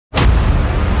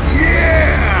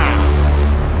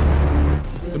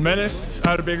Menace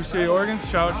out of Baker City, Oregon.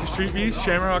 Shout out to Streetbeefs,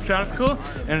 Shamrock Tactical,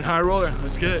 and High Roller.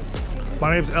 Let's get it.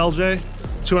 My name's LJ,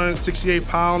 268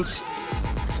 pounds,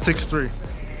 6'3".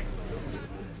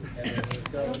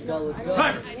 Let's go.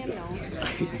 Fighter!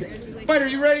 Fighter,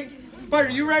 you ready? Fighter,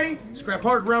 you ready? Scrap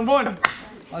hard, round one.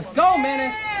 Let's go,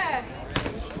 Menace. Yeah.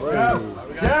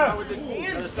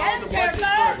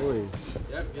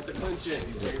 Yep, get the clinch in.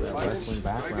 Wrestling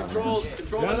background. Control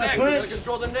the neck. You gotta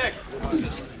control the neck.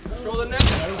 Control the neck.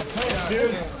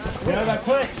 Dude, get out of that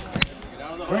clinch.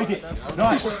 Break it.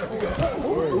 Nice. There we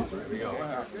go.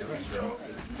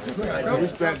 Good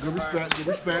respect.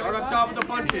 Start up top with the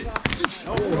punches.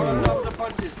 No, start up top with the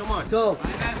punches. Come on. Go.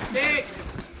 Stick.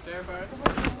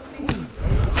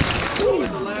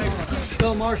 With the legs.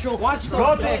 Go, Marshall. Watch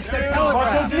those Go, legs. They're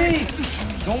Marshall, telegraphed.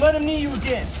 knee. Don't let him knee you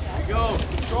again. There you go.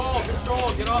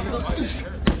 Control. Get off the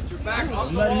back off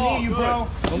the Don't let him wall. knee you, Good. bro.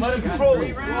 Don't let him control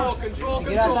you. Control.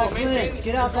 Get out that Maintain. clinch.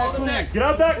 Get out that Control the neck. clinch. Get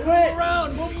out that clinch.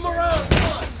 Move him around. Come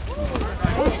on.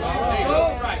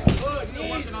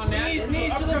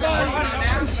 Knees to the body.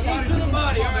 Knees to the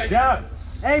body. All right. Jab.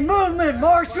 Hey, movement,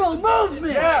 Marshall,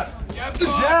 movement. Jab.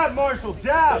 Jab, Marshall.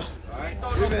 Jab. All right.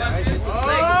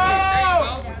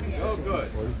 Oh! Go good.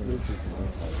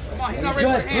 Come on, he's not ready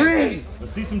for Good. hand. Three.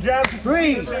 Let's see some jabs.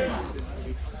 Three.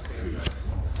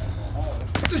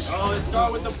 Oh, let's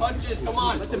start with the punches. Come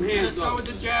on. Let them hands go. Start with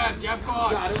the jab. Jab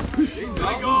cross. There you go.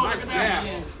 Look at that.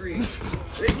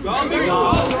 There you go. There you go.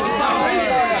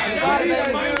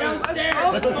 Downstairs.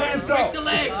 Let those hands go. Break the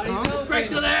leg. Break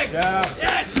the leg. Jab.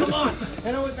 Yes, come on.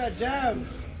 Hit him with that jab.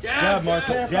 Jab,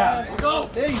 Marshall. Jab. Go.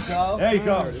 There you go. There you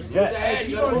go. Yes. Hey,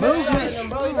 you Movement.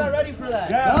 Bro, he's not ready for that.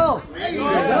 Jab. Go. There you go.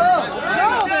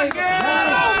 Go, baby. Go,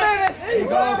 Menace. There you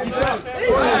go. Keep up.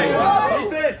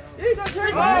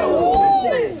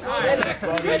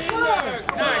 Defense.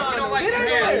 Nice. You don't like your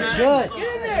hands. Good.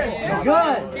 Get in there.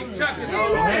 Good. Keep chucking.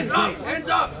 Hands up. Hands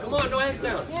up. Come on, no hands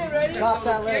down. Chop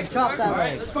that leg. Chop that All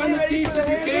right, leg. let's find the teeth if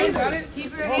you can. Got it?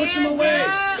 Keep your Push him hands away.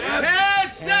 up.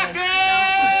 Head second.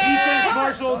 Defense,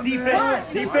 Marshall. Defense.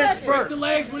 Defense Break first. the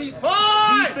legs when he's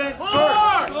Defense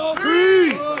first.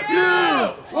 3, 2,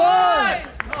 1.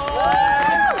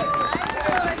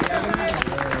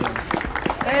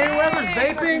 Hey, whoever's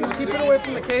vaping, keep it away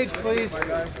from the cage, please.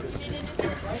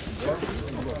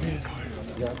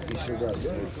 Yeah, you sure does.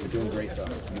 You're doing great, though.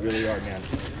 You really are, man.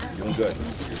 You're doing good.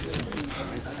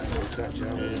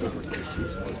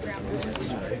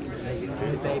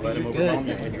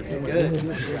 Good.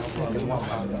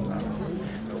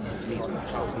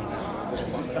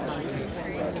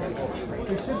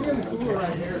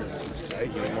 Hey,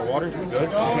 getting more water? Good.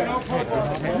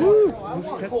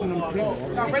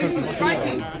 Ready for the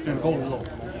striking.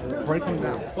 Break them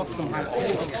down.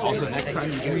 Also, next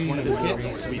time you give us one of his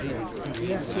kicks, we do.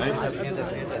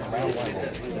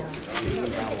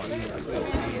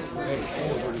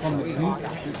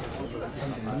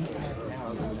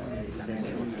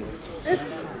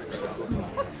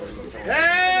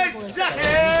 Head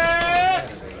second.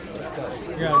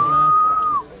 You guys, man.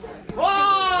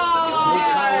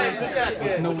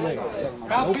 Second. No legs.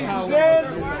 Mouthpiece in.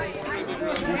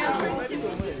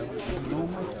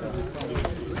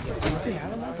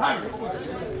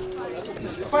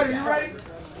 Fighter, you ready?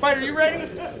 Fighter, you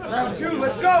ready? Round 2,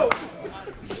 let's go.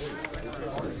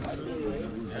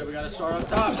 Yeah, we gotta start up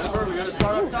top. Remember, we gotta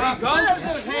start up top. Go.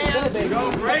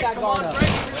 Go, break. Come on,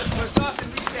 break. Push off and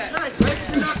reset. Nice. Break if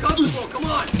you're not comfortable. Come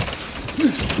on.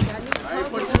 Alright,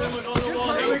 push it in with on the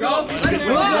wall. There we go.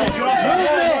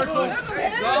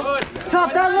 Chop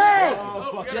that leg.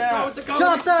 Yeah.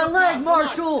 Chop that leg,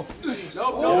 Marshall.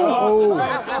 No.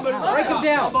 Break him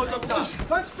down. Elbows up top.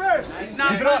 Punch first. Keep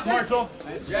it up, Marshall.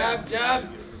 Jab, jab.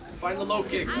 Find the low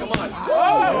kicks. Come on.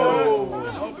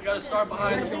 Oh, we gotta start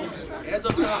behind them. Hands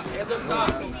up top. Hands up top.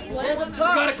 Hands up top.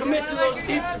 You gotta commit to those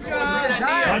teeps.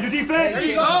 On your defense. There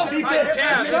you go. Defense.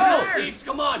 Jab. Those teeps.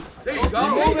 Come on. There you go.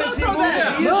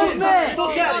 Movement.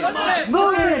 Look at it.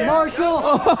 Movement, Marshall.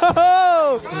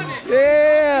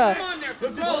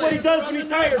 This is what he does when he's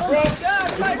tired, bro. Get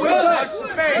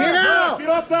out. Get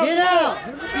off that Get wall. out.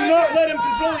 Do not let him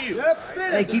control you.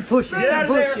 Hey, keep pushing. Get out Keep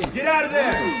of there. pushing. Get out of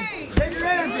there.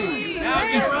 Now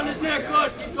get around his neck.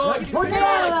 Good. Keep going. Push it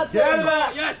out of that Get out of thing.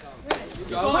 that. Yes.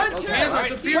 Hands are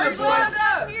superior, boy.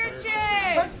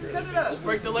 Let's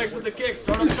break the legs with the kick.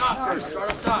 Start up top first. Start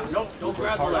up top. Nope. Don't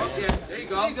grab the legs. There you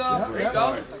go. There you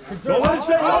go. Don't let him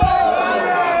stay. You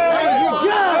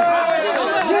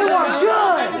are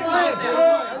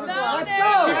good. Let's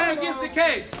go. Hand against the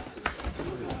cage.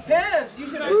 Hands. You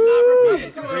should have stopped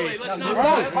repeating too early. Let's not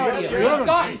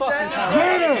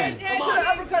Hit him. Come on.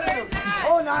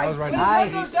 Oh, nice.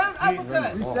 Nice. Down,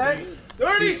 uppercut. Reset.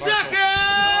 30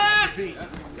 seconds!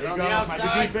 Get on the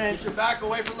outside, get your back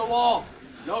away from the wall.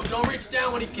 No, don't reach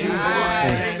down when he kicks.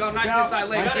 There you go, nice inside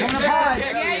leg. You gotta check the kick.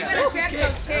 Yeah, you better check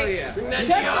those kicks. Bring that knee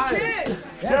Check up. the kicks.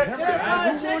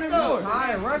 Check those.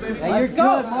 Hey, you're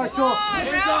good, Marshall.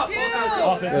 Hands up.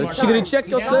 Chickadee, check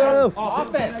yourself.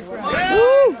 Offense.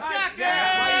 Woo!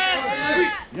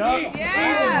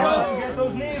 Yeah. Get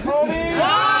those knees, homie.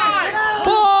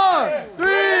 4,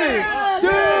 3, 2,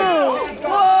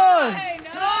 1.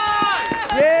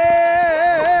 Yeah!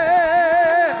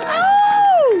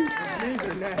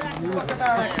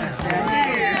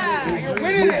 You're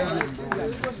winning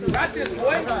it. Got this,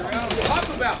 boy. Talk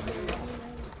about.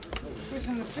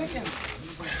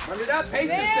 Run it up, pace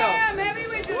yourself. Damn,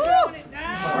 heavyweight is throwing it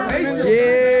down.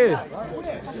 Yeah!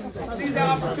 Seize that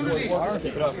opportunity.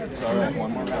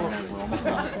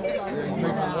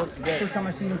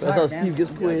 That's how Steve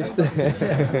gets squished.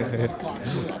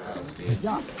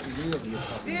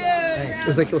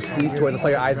 It's like you'll squeeze towards, that's how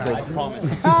your eyes go.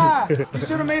 You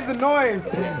should have made the noise.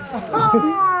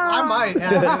 I might.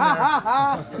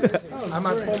 I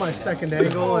might pull my second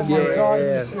angle and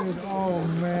Yeah. oh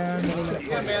man.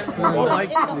 Yeah,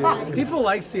 man. People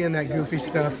like seeing that goofy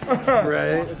stuff.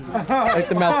 Right? Like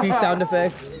the mouthpiece sound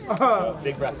effects.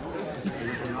 Big breath.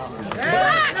 10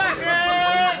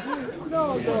 seconds!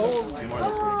 Love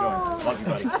you,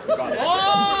 buddy. 5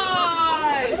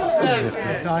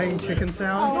 seconds! Dying chicken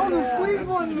sound. Oh, the squeeze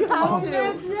one. Oh,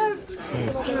 yes.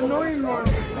 It's an annoying one.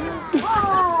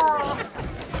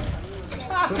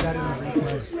 Put that in the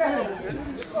replay. Yes.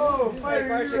 Oh,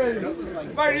 Fighter, you ready?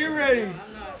 Fighter, you ready?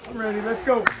 I'm ready. Let's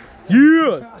go.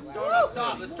 Yeah! Start up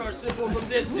top. Let's start simple from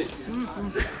distance.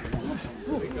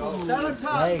 There we go. Start up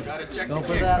top. Gotta check the Go for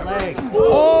kick. that leg.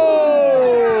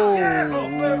 Oh!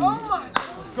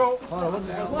 Go. What?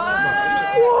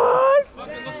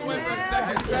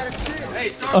 Hey,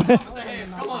 start off with the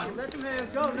hands. Come on. Let them hands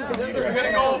go now. We're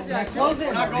gonna go. Close it.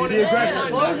 We're not going Be the aggressor.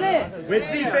 inside. Close it. With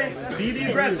defense, be the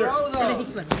aggressor.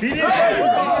 Be the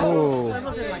Oh.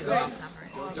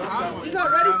 He's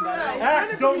not ready for that.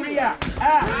 Act, don't react.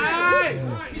 Act.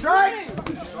 Strike.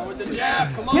 Start with the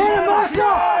jab. Come on. Get him,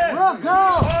 Marshall. Go.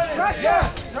 Pressure.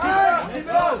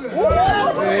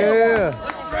 Yeah!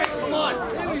 Break. Come on.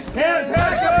 Hands,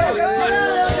 hands,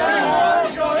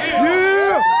 go.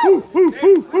 Yeah! Woo, woo,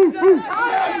 woo, woo, woo.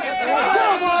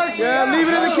 Yeah, leave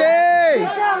it in the cage!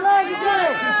 Get that leg.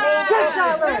 Get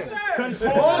that leg.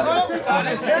 Control.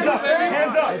 Hands up.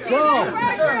 Hands up.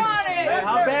 Pressure on it.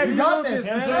 How bad you got this?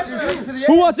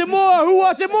 Who wants it more? Who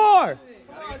wants it more?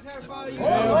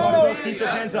 Keep your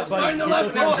hands up, buddy. Find the Keep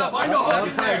left those hands foot. up. Find the hook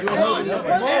in there. Come on.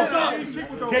 Hands up.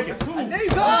 Kick it. There you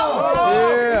go.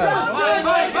 Yeah!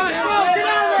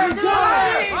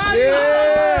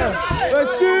 Yeah!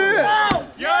 Let's see it!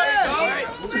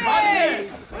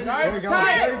 There you go.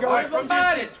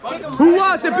 Who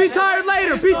wants it? Be tired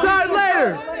later! Be tired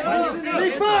later!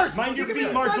 Mind your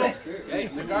feet, Marshall. Okay,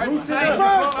 the guard's tight.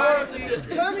 Start with the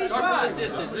distance. Start with the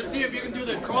distance. Let's see if you can do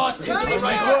the cross into the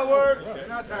right arm. Forward.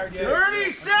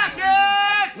 30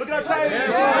 seconds! Look how tired he is.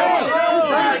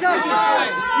 30 seconds.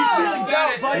 He's feeling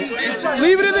doubt, buddy.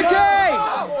 Leave it in the cage!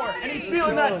 And he's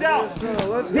feeling that doubt. He is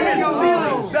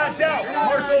feeling that doubt.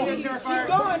 Marshall.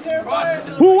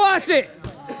 Who wants it?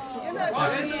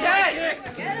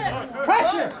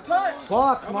 Pressure.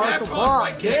 Block, Marshall.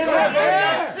 Block. Get in there,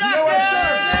 baby.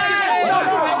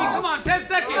 Come on, 10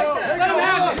 seconds. Let him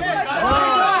have it.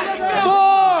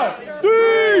 4,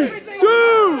 3,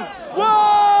 2, 1!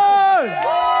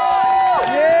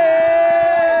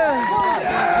 Yeah!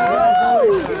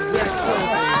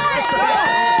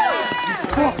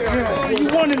 You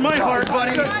won in my heart,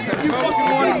 buddy. You fucking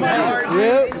won in my heart.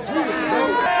 Yep.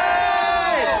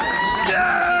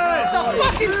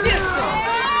 Fucking distance.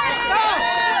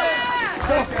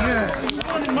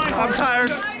 I'm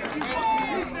tired.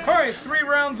 All right, 3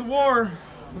 rounds of war.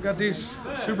 We got these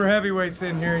super heavyweights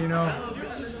in here, you know.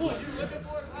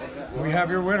 We have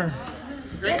your winner.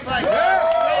 Great fight.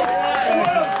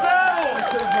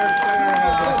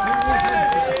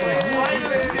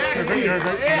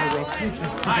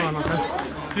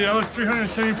 Yeah, I was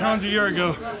 370 pounds a year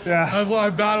ago. Yeah. I have a lot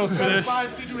of battles for this.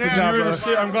 Good job,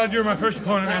 brother. I'm glad you were my first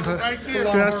opponent, man.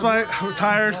 Last fight, we're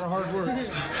tired.